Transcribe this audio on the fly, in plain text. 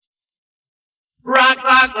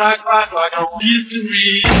rock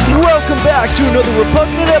history. Welcome back to another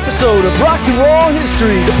repugnant episode of Rock and Roll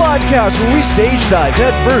History, the podcast where we stage dive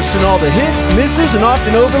head first in all the hits, misses, and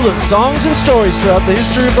often overlooked songs and stories throughout the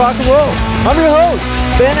history of rock and roll. I'm your host,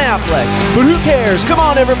 Ben Affleck. But who cares? Come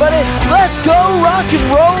on, everybody. Let's go rock and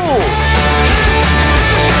roll.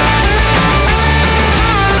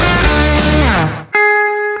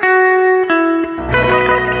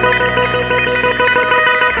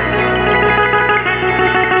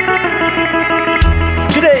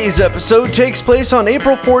 Today's episode takes place on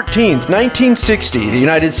April 14th, 1960. The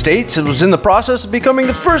United States was in the process of becoming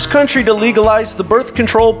the first country to legalize the birth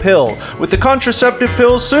control pill, with the contraceptive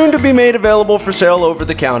pills soon to be made available for sale over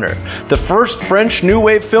the counter. The first French new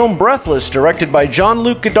wave film Breathless, directed by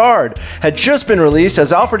Jean-Luc Godard, had just been released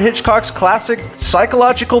as Alfred Hitchcock's classic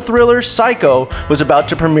psychological thriller Psycho was about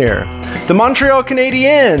to premiere. The Montreal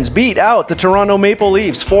Canadiens beat out the Toronto Maple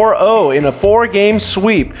Leafs 4-0 in a 4-game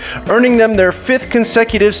sweep, earning them their fifth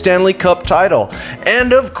consecutive Stanley Cup title.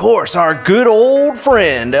 And of course, our good old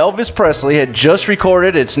friend Elvis Presley had just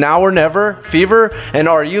recorded It's Now or Never, Fever, and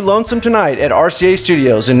Are You Lonesome Tonight at RCA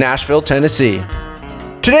Studios in Nashville, Tennessee.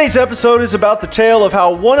 Today's episode is about the tale of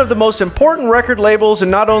how one of the most important record labels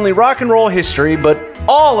in not only rock and roll history, but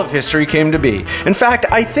all of history came to be. In fact,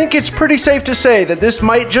 I think it's pretty safe to say that this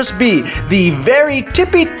might just be the very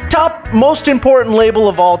tippy-top most important label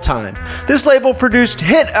of all time. This label produced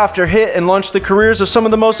hit after hit and launched the careers of some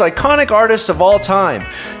of the most iconic artists of all time.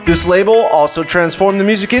 This label also transformed the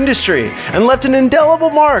music industry and left an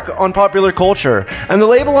indelible mark on popular culture. And the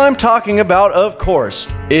label I'm talking about, of course,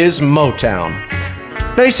 is Motown.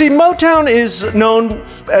 Now you see, Motown is known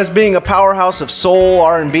as being a powerhouse of soul,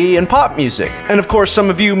 R&B, and pop music. And of course, some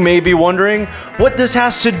of you may be wondering what this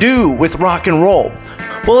has to do with rock and roll.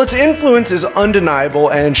 Well, its influence is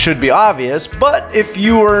undeniable and should be obvious, but if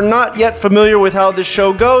you are not yet familiar with how this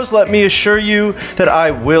show goes, let me assure you that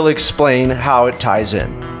I will explain how it ties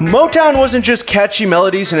in. Motown wasn't just catchy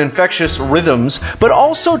melodies and infectious rhythms, but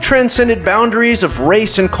also transcended boundaries of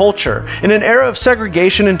race and culture. In an era of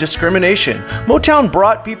segregation and discrimination, Motown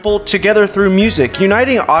brought people together through music,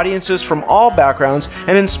 uniting audiences from all backgrounds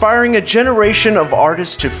and inspiring a generation of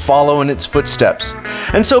artists to follow in its footsteps.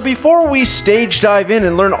 And so before we stage dive in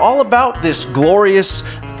and learn all about this glorious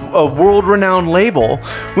world-renowned label,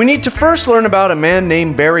 we need to first learn about a man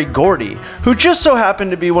named Berry Gordy, who just so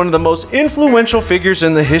happened to be one of the most influential figures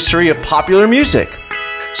in the history of popular music.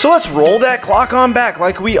 So let's roll that clock on back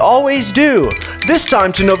like we always do, this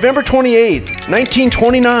time to November 28th,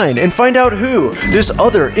 1929, and find out who this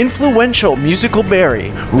other influential musical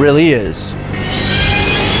Berry really is.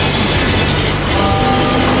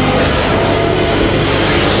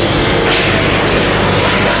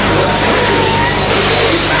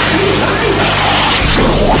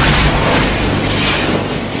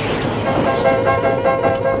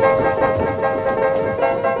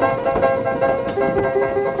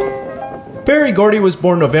 Berry Gordy was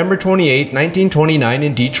born November 28, 1929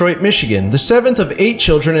 in Detroit, Michigan, the seventh of 8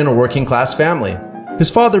 children in a working-class family.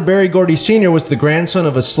 His father, Berry Gordy Sr., was the grandson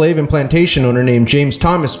of a slave and plantation owner named James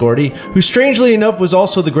Thomas Gordy, who strangely enough was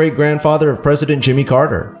also the great-grandfather of President Jimmy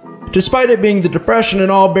Carter. Despite it being the Depression and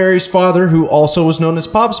all, Berry's father, who also was known as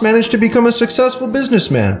Pops, managed to become a successful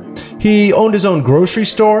businessman. He owned his own grocery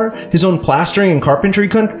store, his own plastering and carpentry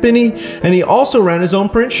company, and he also ran his own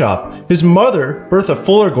print shop. His mother, Bertha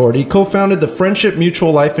Fuller Gordy, co-founded the Friendship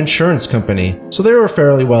Mutual Life Insurance Company, so they were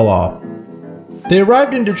fairly well off. They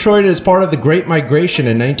arrived in Detroit as part of the Great Migration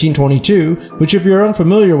in 1922, which, if you're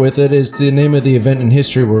unfamiliar with it, is the name of the event in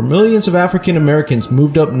history where millions of African Americans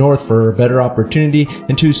moved up north for a better opportunity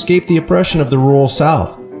and to escape the oppression of the rural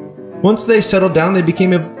South. Once they settled down, they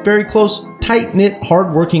became a very close, tight-knit,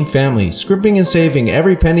 hard-working family, scrimping and saving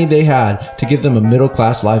every penny they had to give them a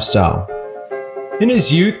middle-class lifestyle. In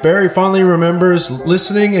his youth, Berry fondly remembers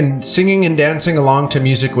listening and singing and dancing along to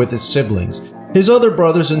music with his siblings. His other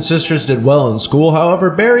brothers and sisters did well in school. However,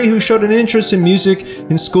 Berry, who showed an interest in music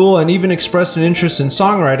in school and even expressed an interest in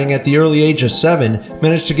songwriting at the early age of 7,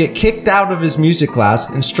 managed to get kicked out of his music class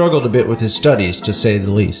and struggled a bit with his studies, to say the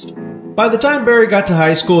least. By the time Berry got to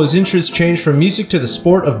high school, his interest changed from music to the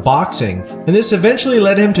sport of boxing, and this eventually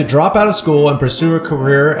led him to drop out of school and pursue a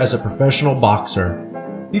career as a professional boxer.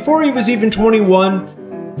 Before he was even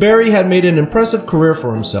 21, Berry had made an impressive career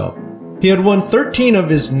for himself. He had won 13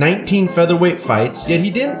 of his 19 featherweight fights, yet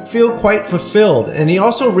he didn't feel quite fulfilled, and he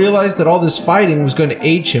also realized that all this fighting was going to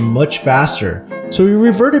age him much faster. So he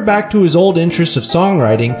reverted back to his old interest of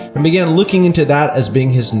songwriting and began looking into that as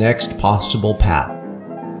being his next possible path.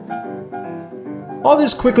 All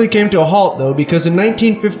this quickly came to a halt though, because in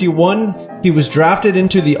 1951, he was drafted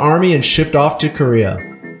into the army and shipped off to Korea.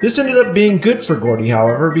 This ended up being good for Gordy,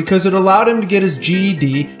 however, because it allowed him to get his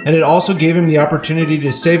GED, and it also gave him the opportunity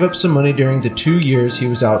to save up some money during the 2 years he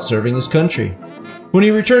was out serving his country. When he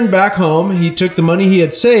returned back home, he took the money he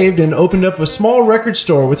had saved and opened up a small record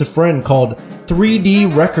store with a friend called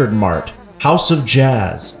 3D Record Mart, House of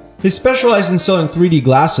Jazz. They specialized in selling 3D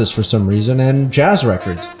glasses for some reason and jazz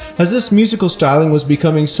records, as this musical styling was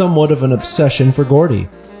becoming somewhat of an obsession for Gordy.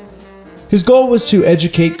 His goal was to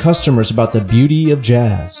educate customers about the beauty of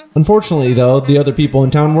jazz. Unfortunately, though, the other people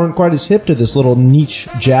in town weren't quite as hip to this little niche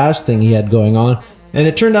jazz thing he had going on, and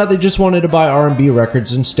it turned out they just wanted to buy R&B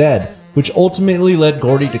records instead, which ultimately led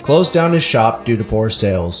Gordy to close down his shop due to poor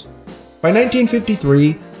sales. By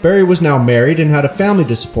 1953, Barry was now married and had a family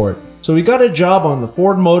to support, so he got a job on the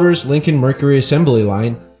Ford Motors Lincoln Mercury assembly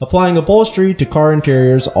line, applying upholstery to car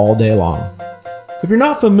interiors all day long. If you're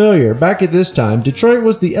not familiar, back at this time, Detroit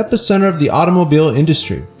was the epicenter of the automobile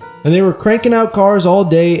industry, and they were cranking out cars all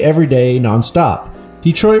day, every day, non-stop.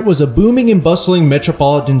 Detroit was a booming and bustling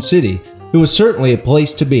metropolitan city. It was certainly a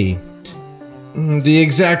place to be. The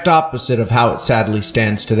exact opposite of how it sadly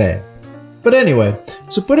stands today. But anyway,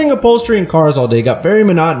 so putting upholstery in cars all day got very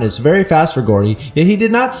monotonous very fast for Gordy, yet he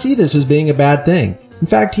did not see this as being a bad thing. In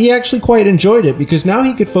fact, he actually quite enjoyed it because now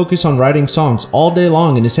he could focus on writing songs all day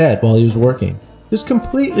long in his head while he was working. This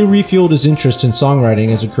completely refueled his interest in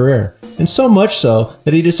songwriting as a career, and so much so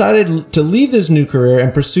that he decided to leave his new career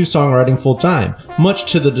and pursue songwriting full-time,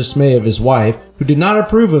 much to the dismay of his wife, who did not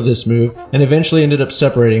approve of this move and eventually ended up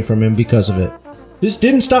separating from him because of it. This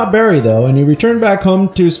didn't stop Barry though, and he returned back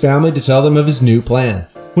home to his family to tell them of his new plan.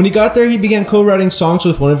 When he got there, he began co-writing songs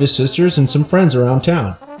with one of his sisters and some friends around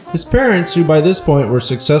town. His parents, who by this point were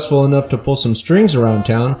successful enough to pull some strings around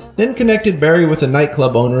town, then connected Barry with a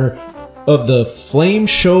nightclub owner of the Flame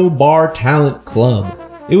Show Bar Talent Club.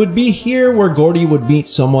 It would be here where Gordy would meet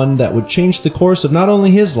someone that would change the course of not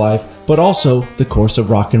only his life, but also the course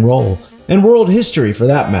of rock and roll, and world history for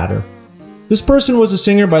that matter. This person was a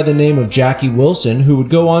singer by the name of Jackie Wilson, who would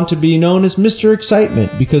go on to be known as Mr.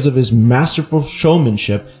 Excitement because of his masterful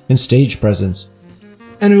showmanship and stage presence,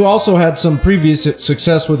 and who also had some previous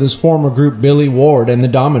success with his former group Billy Ward and the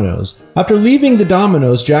Dominoes. After leaving the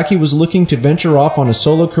Dominoes, Jackie was looking to venture off on a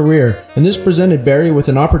solo career, and this presented Barry with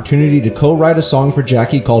an opportunity to co-write a song for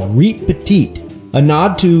Jackie called Reet Petite, a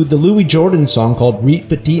nod to the Louis Jordan song called Reet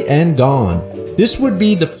Petite and Gone. This would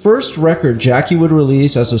be the first record Jackie would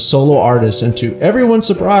release as a solo artist, and to everyone's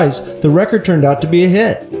surprise, the record turned out to be a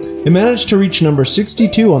hit. It managed to reach number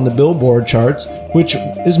 62 on the Billboard charts, which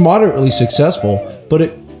is moderately successful, but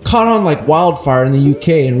it caught on like wildfire in the UK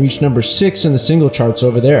and reached number 6 in the single charts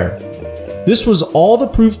over there. This was all the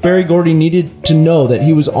proof Berry Gordy needed to know that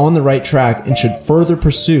he was on the right track and should further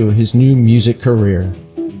pursue his new music career.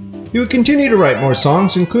 He would continue to write more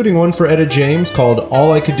songs, including one for Etta James called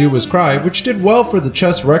All I Could Do Was Cry, which did well for the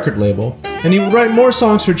Chess record label, and he would write more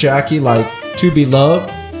songs for Jackie like To Be Loved,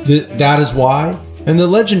 That Is Why, and the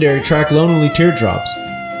legendary track Lonely Teardrops,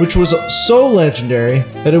 which was so legendary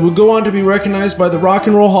that it would go on to be recognized by the Rock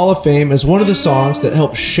and Roll Hall of Fame as one of the songs that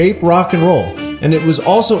helped shape rock and roll, and it was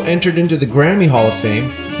also entered into the Grammy Hall of Fame,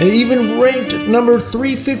 and it even ranked number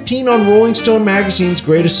 315 on Rolling Stone magazine's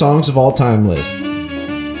Greatest Songs of All Time list.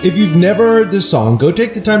 If you've never heard this song, go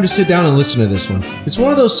take the time to sit down and listen to this one. It's one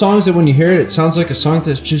of those songs that when you hear it, it sounds like a song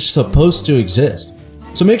that's just supposed to exist.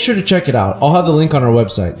 So make sure to check it out. I'll have the link on our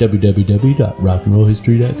website,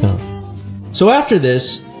 www.rockandrollhistory.com. So after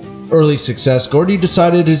this early success, Gordy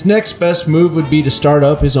decided his next best move would be to start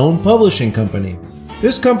up his own publishing company.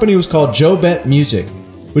 This company was called Joe Bent Music,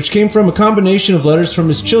 which came from a combination of letters from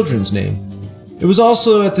his children's name. It was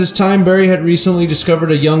also at this time Barry had recently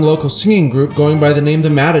discovered a young local singing group going by the name the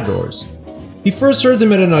Matadors. He first heard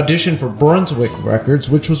them at an audition for Brunswick Records,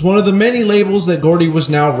 which was one of the many labels that Gordy was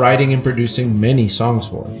now writing and producing many songs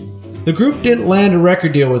for. The group didn't land a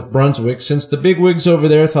record deal with Brunswick since the bigwigs over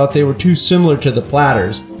there thought they were too similar to the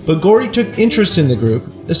Platters, but Gordy took interest in the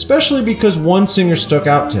group, especially because one singer stuck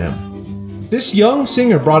out to him. This young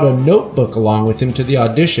singer brought a notebook along with him to the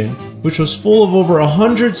audition, which was full of over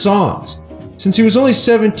 100 songs. Since he was only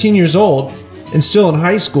 17 years old and still in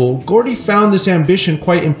high school, Gordy found this ambition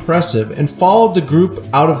quite impressive and followed the group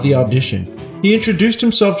out of the audition. He introduced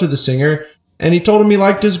himself to the singer and he told him he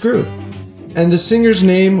liked his group. And the singer's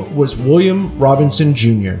name was William Robinson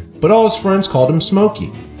Jr., but all his friends called him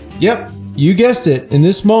Smokey. Yep, you guessed it, in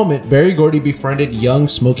this moment, Berry Gordy befriended young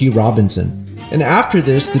Smokey Robinson. And after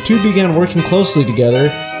this, the two began working closely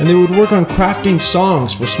together and they would work on crafting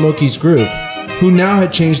songs for Smokey's group, who now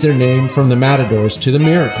had changed their name from the Matadors to the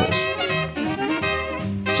Miracles.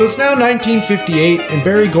 So it's now 1958, and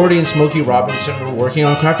Berry Gordy and Smokey Robinson were working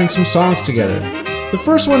on crafting some songs together. The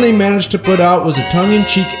first one they managed to put out was a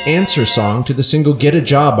tongue-in-cheek answer song to the single Get a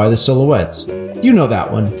Job by the Silhouettes. You know that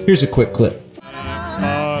one. Here's a quick clip.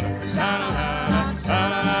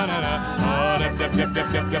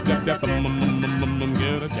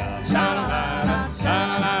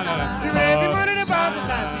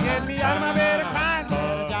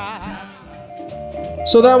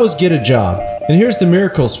 So that was Get a Job. And here's the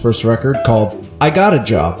Miracles' first record called I Got a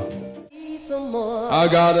Job. I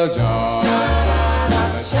got a job.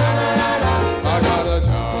 I got a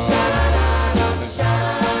job. I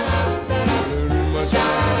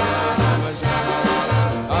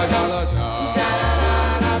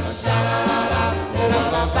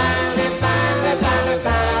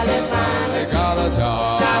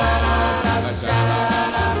got a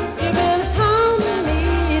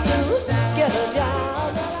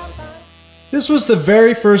This was the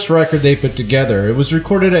very first record they put together. It was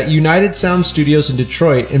recorded at United Sound Studios in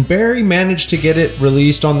Detroit, and Barry managed to get it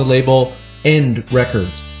released on the label End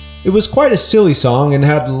Records. It was quite a silly song and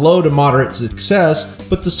had low to moderate success,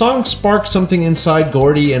 but the song sparked something inside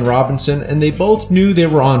Gordy and Robinson, and they both knew they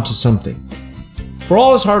were onto something. For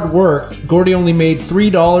all his hard work, Gordy only made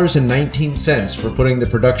 $3.19 for putting the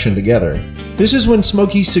production together. This is when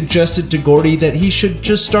Smokey suggested to Gordy that he should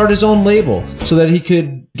just start his own label so that he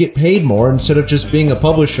could get paid more instead of just being a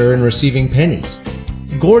publisher and receiving pennies.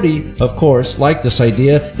 Gordy, of course, liked this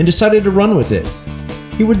idea and decided to run with it.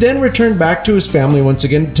 He would then return back to his family once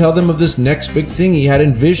again to tell them of this next big thing he had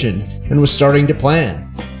envisioned and was starting to plan.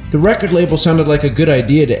 The record label sounded like a good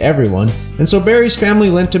idea to everyone, and so Barry's family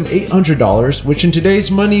lent him $800, which in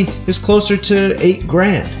today's money is closer to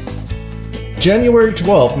 $8,000. January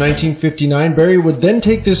 12, 1959, Barry would then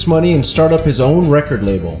take this money and start up his own record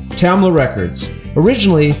label, Tamla Records.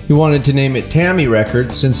 Originally, he wanted to name it Tammy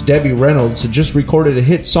Records since Debbie Reynolds had just recorded a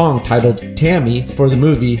hit song titled Tammy for the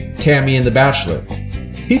movie Tammy and the Bachelor.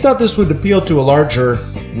 He thought this would appeal to a larger,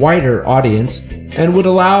 wider audience and would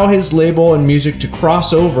allow his label and music to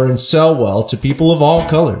cross over and sell well to people of all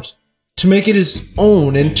colors. To make it his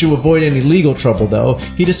own and to avoid any legal trouble though,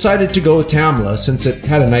 he decided to go with Tamla since it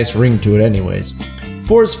had a nice ring to it anyways.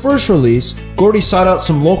 For his first release, Gordy sought out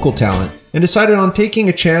some local talent and decided on taking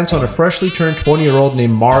a chance on a freshly turned 20-year-old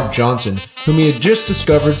named Marv Johnson, whom he had just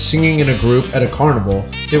discovered singing in a group at a carnival.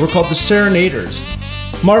 They were called the Serenaders.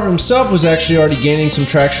 Marv himself was actually already gaining some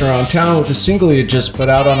traction around town with a single he had just put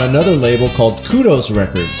out on another label called Kudos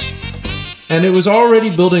Records. And it was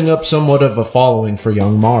already building up somewhat of a following for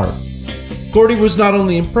young Marv. Gordy was not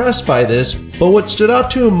only impressed by this, but what stood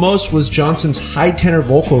out to him most was Johnson's high tenor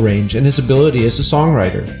vocal range and his ability as a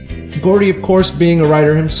songwriter. Gordy, of course, being a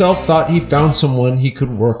writer himself, thought he found someone he could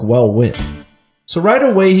work well with. So right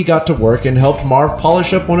away he got to work and helped Marv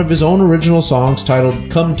polish up one of his own original songs titled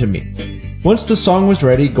Come to Me. Once the song was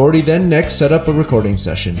ready, Gordy then next set up a recording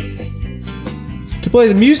session. To play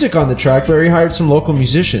the music on the track, Barry hired some local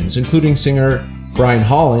musicians, including singer Brian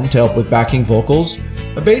Holland to help with backing vocals,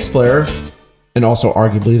 a bass player, and also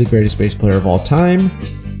arguably the greatest bass player of all time,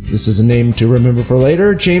 this is a name to remember for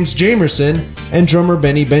later, James Jamerson, and drummer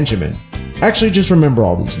Benny Benjamin. Actually, just remember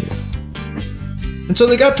all these names. And so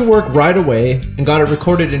they got to work right away and got it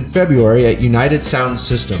recorded in February at United Sound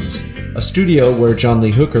Systems, a studio where John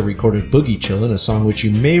Lee Hooker recorded Boogie Chillin', a song which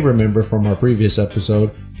you may remember from our previous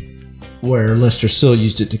episode, where Lester Sill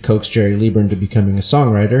used it to coax Jerry Lieber into becoming a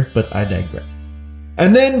songwriter, but I digress.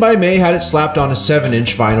 And then by May had it slapped on a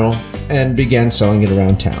 7-inch vinyl and began selling it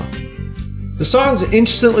around town. The songs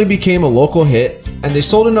instantly became a local hit, and they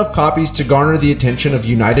sold enough copies to garner the attention of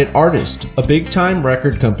United Artists, a big-time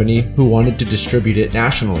record company who wanted to distribute it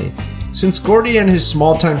nationally. Since Gordy and his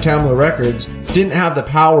small-time Tamla Records didn't have the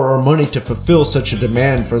power or money to fulfill such a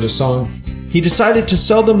demand for the song, he decided to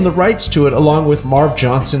sell them the rights to it along with Marv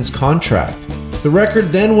Johnson's contract. The record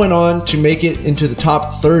then went on to make it into the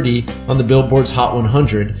top 30 on the Billboard's Hot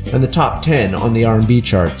 100 and the top 10 on the R&B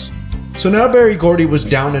charts. So now Berry Gordy was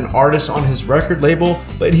down an artist on his record label,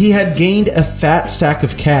 but he had gained a fat sack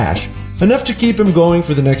of cash, enough to keep him going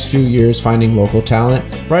for the next few years, finding local talent,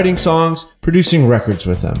 writing songs, producing records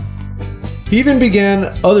with them. He even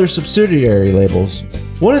began other subsidiary labels.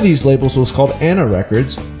 One of these labels was called Anna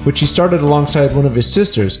Records, which he started alongside one of his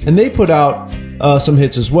sisters, and they put out some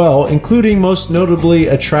hits as well, including most notably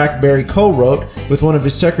a track Barry co-wrote with one of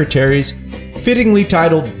his secretaries, fittingly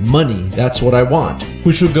titled Money, That's What I Want,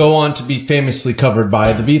 which would go on to be famously covered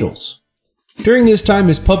by the Beatles. During this time,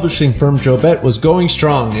 his publishing firm Jobette was going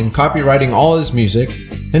strong and copywriting all his music,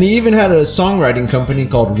 and he even had a songwriting company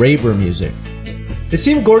called Raber Music. It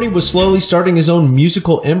seemed Gordy was slowly starting his own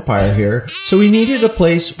musical empire here, so he needed a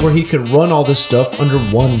place where he could run all this stuff under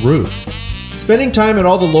one roof. Spending time at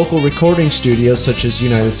all the local recording studios such as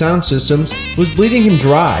United Sound Systems was bleeding him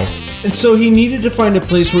dry, and so he needed to find a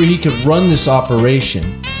place where he could run this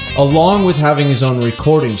operation, along with having his own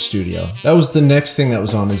recording studio. That was the next thing that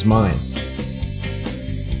was on his mind.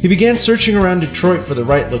 He began searching around Detroit for the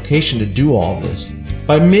right location to do all this.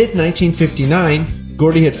 By mid-1959,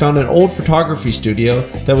 Gordy had found an old photography studio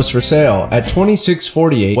that was for sale at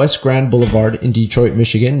 2648 West Grand Boulevard in Detroit,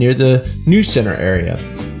 Michigan, near the News Center area.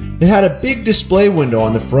 It had a big display window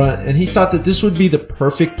on the front, and he thought that this would be the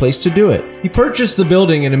perfect place to do it. He purchased the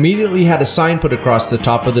building and immediately had a sign put across the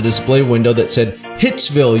top of the display window that said,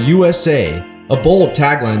 "Hitsville, USA," a bold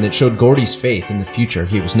tagline that showed Gordy's faith in the future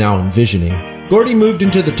he was now envisioning. Gordy moved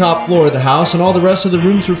into the top floor of the house, and all the rest of the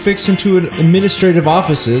rooms were fixed into administrative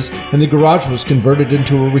offices, and the garage was converted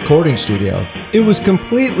into a recording studio. It was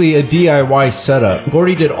completely a DIY setup.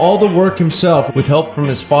 Gordy did all the work himself with help from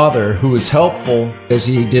his father, who was helpful as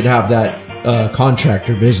he did have that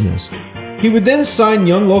contractor business. He would then sign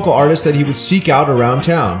young local artists that he would seek out around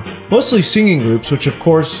town. Mostly singing groups, which of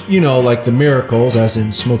course, like the Miracles, as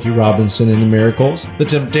in Smokey Robinson and the Miracles, the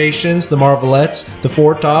Temptations, the Marvelettes, the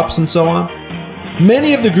Four Tops, and so on.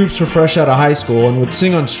 Many of the groups were fresh out of high school and would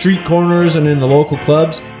sing on street corners and in the local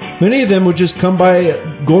clubs. Many of them would just come by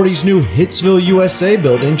Gordy's new Hitsville, USA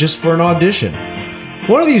building just for an audition.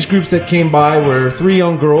 One of these groups that came by were 3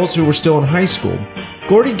 young girls who were still in high school.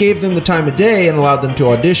 Gordy gave them the time of day and allowed them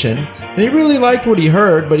to audition, and he really liked what he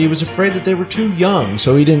heard, but he was afraid that they were too young,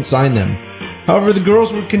 so he didn't sign them. However, the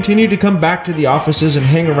girls would continue to come back to the offices and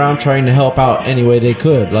hang around trying to help out any way they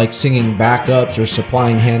could, like singing backups or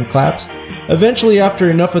supplying hand claps. Eventually, after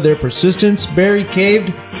enough of their persistence, Barry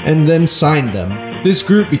caved and then signed them. This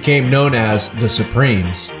group became known as the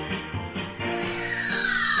Supremes.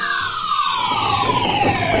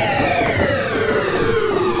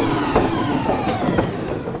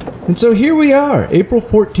 And so here we are, April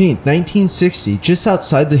 14th, 1960, just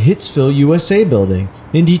outside the Hitsville, USA building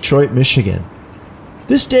in Detroit, Michigan.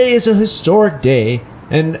 This day is a historic day,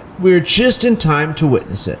 and we're just in time to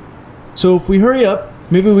witness it. So if we hurry up,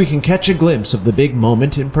 maybe we can catch a glimpse of the big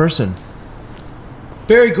moment in person.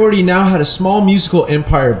 Berry Gordy now had a small musical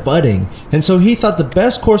empire budding, and so he thought the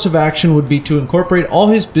best course of action would be to incorporate all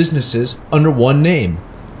his businesses under one name.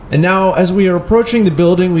 And now, as we are approaching the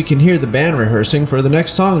building, we can hear the band rehearsing for the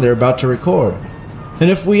next song they're about to record. And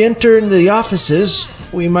if we enter into the offices,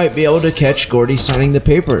 we might be able to catch Gordy signing the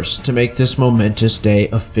papers to make this momentous day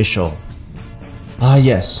official. Ah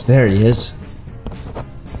yes, there he is.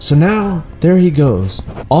 So now, there he goes.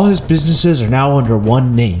 All his businesses are now under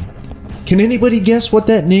one name. Can anybody guess what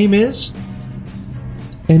that name is?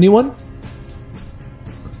 Anyone?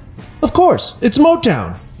 Of course, it's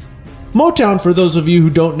Motown. Motown, for those of you who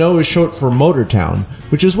don't know, is short for Motortown,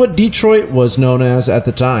 which is what Detroit was known as at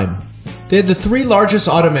the time. They had the 3 largest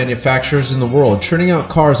auto manufacturers in the world churning out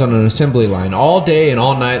cars on an assembly line all day and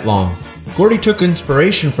all night long. Gordy took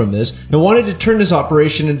inspiration from this and wanted to turn his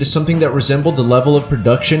operation into something that resembled the level of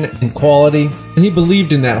production and quality, and he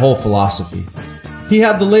believed in that whole philosophy. He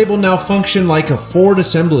had the label now function like a Ford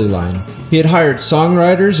assembly line. He had hired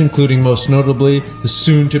songwriters, including most notably the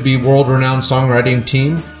soon-to-be world-renowned songwriting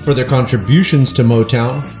team, for their contributions to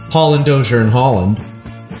Motown, Holland, Dozier, and Holland.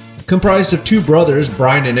 Comprised of 2 brothers,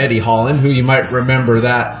 Brian and Eddie Holland, who you might remember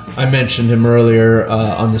that I mentioned him earlier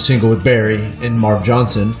on the single with Barry and Marv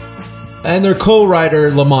Johnson, and their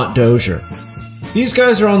co-writer Lamont Dozier. These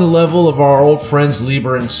guys are on the level of our old friends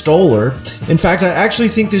Lieber and Stoller. In fact, I actually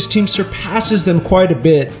think this team surpasses them quite a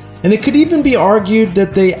bit, and it could even be argued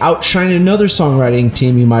that they outshine another songwriting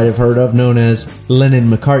team you might have heard of known as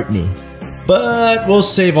Lennon-McCartney. But we'll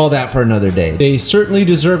save all that for another day. They certainly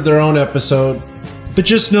deserve their own episode, but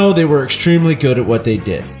just know they were extremely good at what they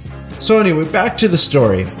did. So anyway, back to the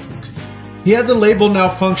story. He had the label now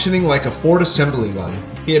functioning like a Ford assembly line.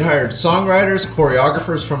 He had hired songwriters,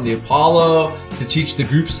 choreographers from the Apollo to teach the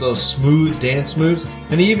groups those smooth dance moves,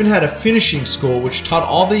 and he even had a finishing school which taught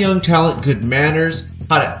all the young talent good manners,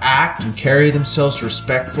 how to act and carry themselves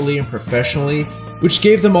respectfully and professionally, which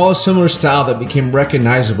gave them all a similar style that became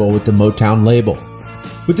recognizable with the Motown label.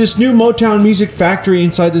 With this new Motown music factory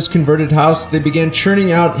inside this converted house, they began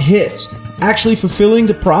churning out hits, actually fulfilling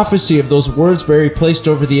the prophecy of those words Barry placed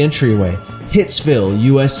over the entryway, Hitsville,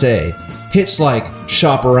 USA. Hits like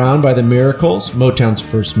Shop Around by the Miracles, Motown's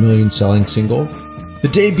first million-selling single, the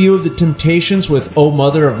debut of the Temptations with Oh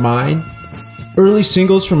Mother of Mine, early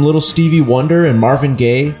singles from Little Stevie Wonder and Marvin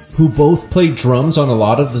Gaye, who both played drums on a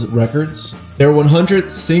lot of the records, their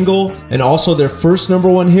 100th single, and also their first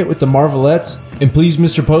 #1 hit with the Marvelettes, and Please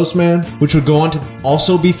Mr. Postman, which would go on to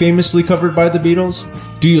also be famously covered by the Beatles,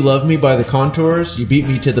 Do You Love Me by the Contours, You Beat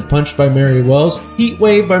Me to the Punch by Mary Wells, Heat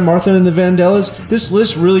Wave by Martha and the Vandellas. This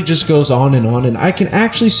list really just goes on, and I can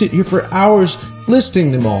actually sit here for hours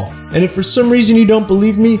listing them all. And if for some reason you don't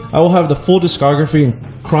believe me, I will have the full discography in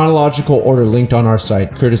chronological order linked on our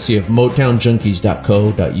site, courtesy of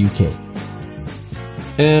motownjunkies.co.uk.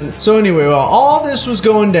 And so anyway, while all this was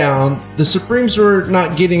going down, the Supremes were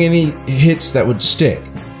not getting any hits that would stick.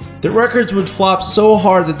 The records would flop so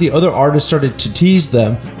hard that the other artists started to tease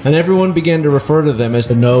them, and everyone began to refer to them as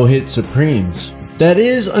the no-hit Supremes. That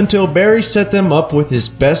is, until Barry set them up with his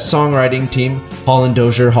best songwriting team, Holland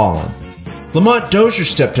Dozier Holland. Lamont Dozier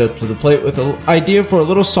stepped up to the plate with an idea for a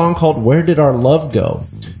little song called Where Did Our Love Go?,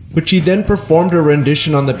 which he then performed a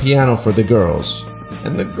rendition on the piano for the girls.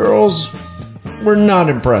 And the girls were not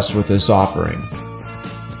impressed with this offering.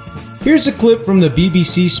 Here's a clip from the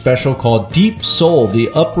BBC special called Deep Soul, The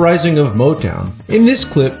Uprising of Motown. In this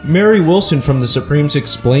clip, Mary Wilson from the Supremes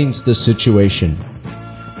explains the situation.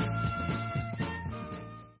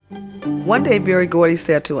 One day, Barry Gordy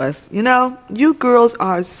said to us, "You know, you girls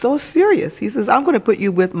are so serious." He says, "I'm going to put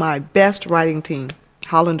you with my best writing team,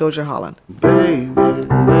 Holland Dozier Holland." Baby,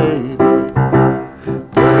 baby,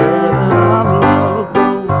 where did our love go?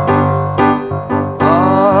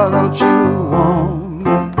 Oh, don't you want me?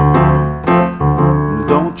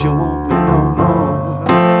 Don't you want me no more?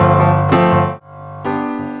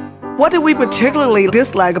 What did we particularly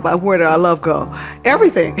dislike about Where Did Our Love Go?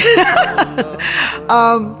 Everything.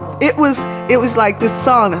 It was like this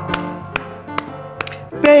song,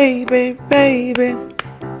 baby, baby,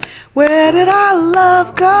 where did our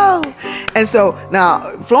love go? And so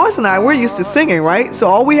now Florence and I, we're used to singing, right? So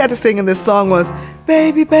all we had to sing in this song was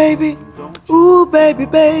baby, baby, ooh, baby,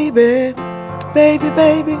 baby, baby,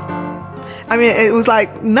 baby. I mean, it was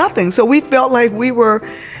like nothing. So we felt like we were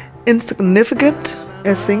insignificant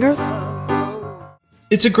as singers.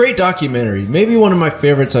 It's a great documentary, maybe one of my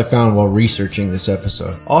favorites I found while researching this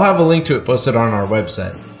episode. I'll have a link to it posted on our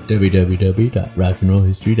website,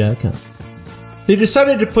 www.rockandrollhistory.com. They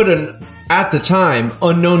decided to put an, at the time,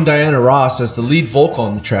 unknown Diana Ross as the lead vocal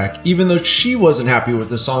on the track, even though she wasn't happy with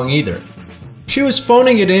the song either. She was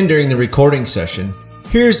phoning it in during the recording session.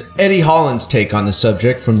 Here's Eddie Holland's take on the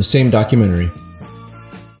subject from the same documentary.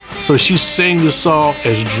 So she sang the song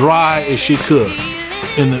as dry as she could.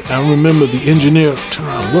 And I remember the engineer turned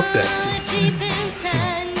around and looked at me. I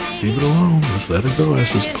said, leave it alone. Let's let it go.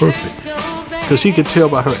 This is perfect. Because he could tell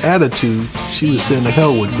by her attitude, she was saying, to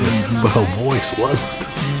hell with this. But her voice wasn't.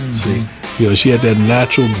 See? You know, she had that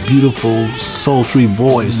natural, beautiful, sultry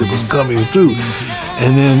voice that was coming through.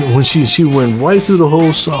 And then when she went right through the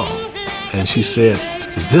whole song. And she said,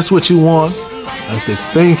 is this what you want? I said,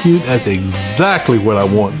 thank you. That's exactly what I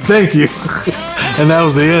want. Thank you. And that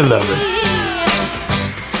was the end of it.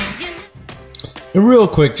 And real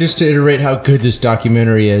quick, just to iterate how good this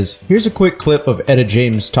documentary is, here's a quick clip of Etta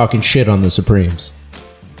James talking shit on the Supremes.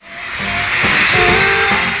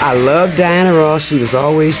 I loved Diana Ross. She was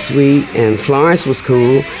always sweet, and Florence was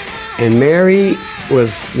cool, and Mary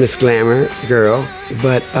was Miss Glamour girl.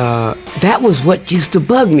 But that was what used to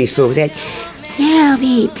bug me. So that, tell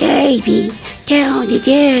me, baby, tell me,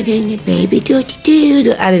 baby, do.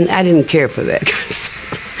 I didn't care for that kind of stuff.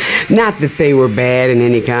 Not that they were bad in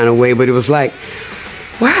any kind of way, but it was like,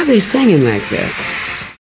 why are they singing like that?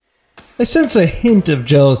 I sense a hint of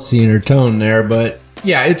jealousy in her tone there, but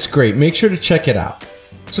yeah, it's great. Make sure to check it out.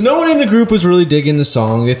 So no one in the group was really digging the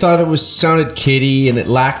song. They thought it sounded kiddie and it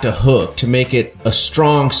lacked a hook to make it a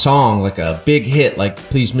strong song, like a big hit like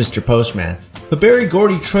Please Mr. Postman. But Barry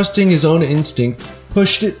Gordy, trusting his own instinct,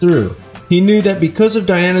 pushed it through. He knew that because of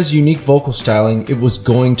Diana's unique vocal styling, it was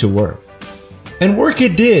going to work. And work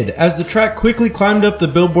it did, as the track quickly climbed up the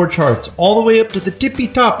Billboard charts, all the way up to the tippy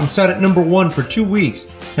top and sat at number 1 for 2 weeks,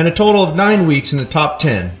 and a total of 9 weeks in the top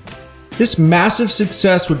 10. This massive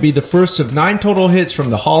success would be the first of 9 total hits from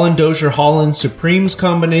the Holland Dozier Holland Supremes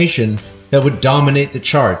combination that would dominate the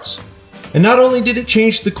charts. And not only did it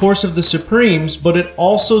change the course of the Supremes, but it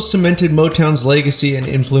also cemented Motown's legacy and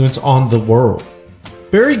influence on the world.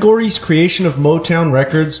 Barry Gordy's creation of Motown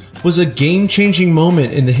Records was a game-changing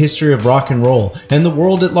moment in the history of rock and roll and the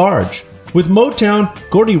world at large. With Motown,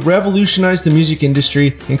 Gordy revolutionized the music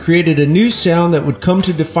industry and created a new sound that would come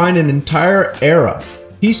to define an entire era.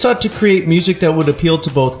 He sought to create music that would appeal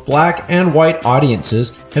to both black and white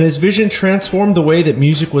audiences, and his vision transformed the way that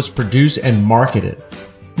music was produced and marketed.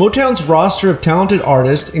 Motown's roster of talented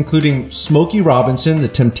artists, including Smokey Robinson, The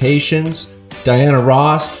Temptations, Diana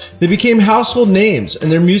Ross, they became household names,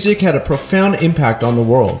 and their music had a profound impact on the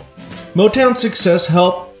world. Motown's success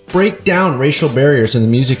helped break down racial barriers in the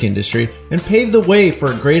music industry and pave the way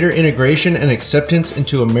for greater integration and acceptance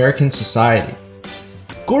into American society.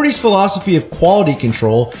 Gordy's philosophy of quality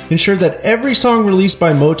control ensured that every song released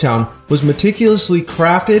by Motown was meticulously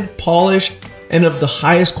crafted, polished, and of the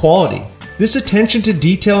highest quality. This attention to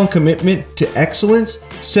detail and commitment to excellence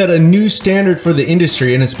set a new standard for the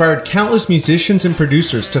industry and inspired countless musicians and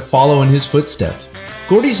producers to follow in his footsteps.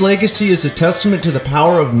 Gordy's legacy is a testament to the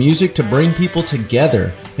power of music to bring people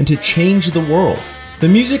together and to change the world. The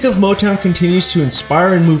music of Motown continues to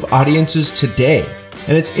inspire and move audiences today,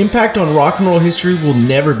 and its impact on rock and roll history will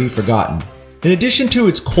never be forgotten. In addition to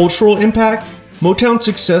its cultural impact, Motown's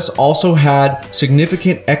success also had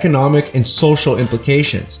significant economic and social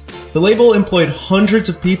implications. The label employed hundreds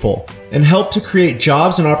of people and helped to create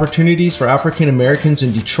jobs and opportunities for African Americans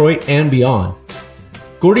in Detroit and beyond.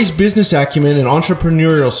 Gordy's business acumen and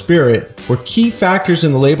entrepreneurial spirit were key factors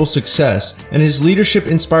in the label's success, and his leadership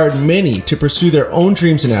inspired many to pursue their own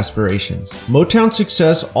dreams and aspirations. Motown's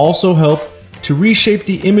success also helped to reshape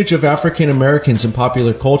the image of African Americans in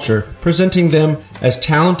popular culture, presenting them as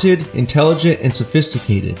talented, intelligent, and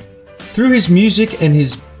sophisticated. Through his music and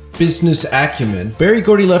his business acumen, Berry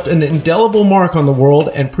Gordy left an indelible mark on the world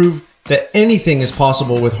and proved that anything is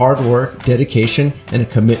possible with hard work, dedication, and a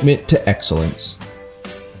commitment to excellence.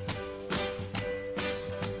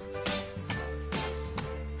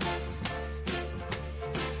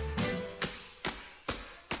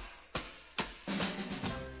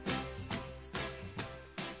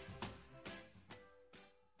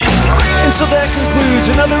 So that concludes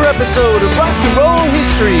another episode of Rock and Roll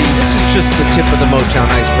History. This is just the tip of the Motown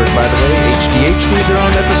iceberg, by the way. HDH made their own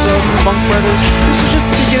episode, the Funk Brothers. This is just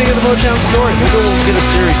the beginning of the Motown story. Maybe we'll get a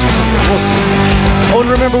series or something. We'll see. Oh, and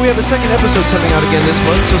remember, we have a second episode coming out again this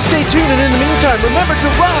month, so stay tuned. And in the meantime, remember to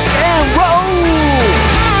rock and roll!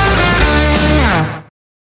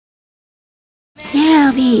 Now,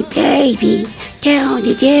 me, baby, down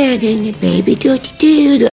the dead and the baby do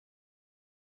the